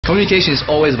Communication is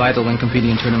always vital when competing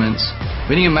in tournaments.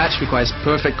 Winning a match requires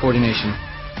perfect coordination.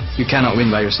 You cannot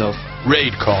win by yourself.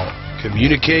 Raid call.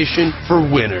 Communication for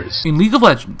winners. In League of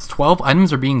Legends, 12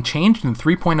 items are being changed in the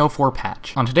 3.04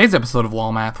 patch. On today's episode of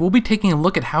LoL Math, we'll be taking a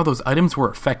look at how those items were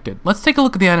affected. Let's take a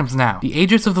look at the items now. The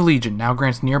Aegis of the Legion now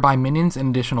grants nearby minions an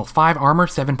additional 5 armor,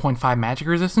 7.5 magic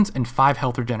resistance, and 5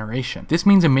 health regeneration. This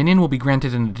means a minion will be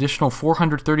granted an additional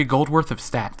 430 gold worth of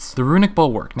stats. The Runic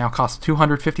Bulwark now costs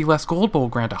 250 less gold, but will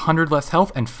grant 100 less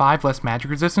health and 5 less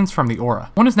magic resistance from the aura.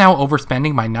 One is now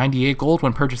overspending by 98 gold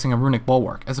when purchasing a Runic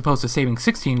Bulwark, as opposed to saving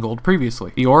 16 gold previously.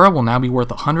 The aura will now be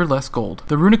worth 100 less gold.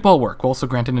 The Runic Bulwark will also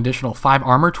grant an additional 5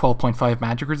 armor, 12.5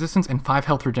 magic resistance, and 5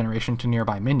 health regeneration to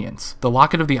nearby minions. The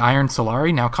Locket of the Iron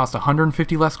Solari now costs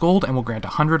 150 less gold and will grant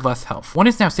 100 less health. One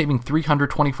is now saving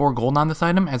 324 gold on this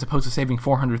item, as opposed to saving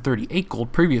 438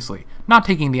 gold previously, not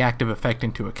taking the active effect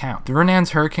into account. The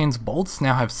Renan's Hurricane's bolts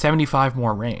now have 75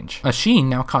 more range. A Sheen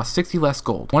now costs 60 less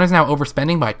gold. One is now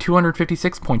overspending by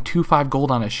 256.25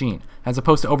 gold on a Sheen, as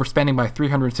opposed to overspending by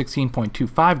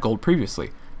 316.25 gold previously,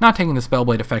 not taking the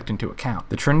Spellblade effect into account.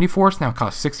 The Trinity Force now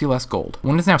costs 60 less gold.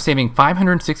 One is now saving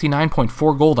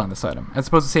 569.4 gold on this item, as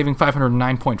opposed to saving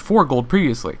 509.4 gold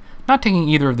previously, not taking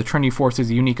either of the Trinity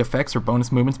Force's unique effects or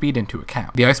bonus movement speed into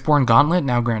account. The Iceborne Gauntlet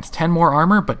now grants 10 more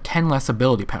armor, but 10 less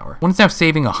ability power. One is now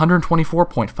saving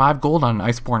 124.5 gold on an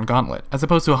Iceborne Gauntlet, as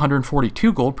opposed to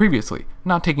 142 gold previously,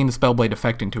 not taking the Spellblade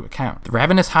effect into account. The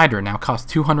Ravenous Hydra now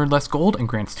costs 200 less gold and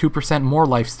grants 2% more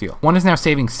lifesteal. One is now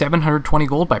saving 720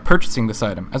 gold by purchasing this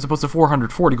item, as opposed to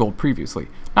 440 gold previously,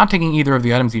 not taking either of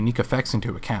the item's unique effects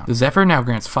into account. The Zephyr now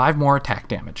grants 5 more attack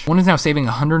damage. One is now saving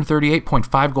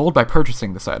 138.5 gold by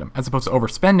purchasing this item, as opposed to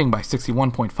overspending by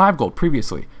 61.5 gold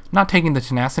previously, not taking the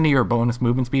tenacity or bonus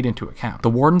movement speed into account. The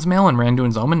Warden's Mail and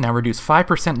Randuin's Omen now reduce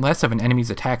 5% less of an enemy's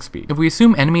attack speed. If we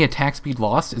assume enemy attack speed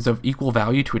lost is of equal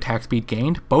value to attack speed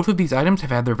gained, both of these items have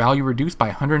had their value reduced by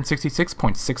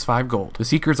 166.65 gold. The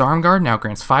Seeker's Arm Guard now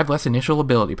grants 5 less initial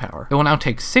ability power. It will now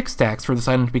take 6 stacks for this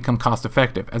item to become cost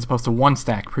effective, as opposed to 1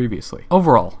 stack previously.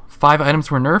 Overall, 5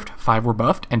 items were nerfed, 5 were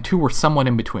buffed, and 2 were somewhat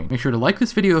in between. Make sure to like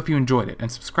this video if you enjoyed it,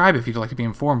 and subscribe if you'd like to be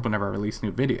informed whenever I release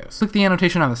new videos. Click the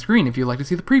annotation on the screen if you'd like to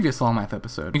see the previous LoL Math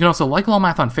episode. You can also like LoL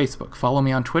Math on Facebook, follow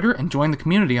me on Twitter, and join the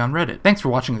community on Reddit. Thanks for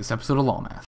watching this episode of LoL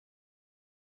Math.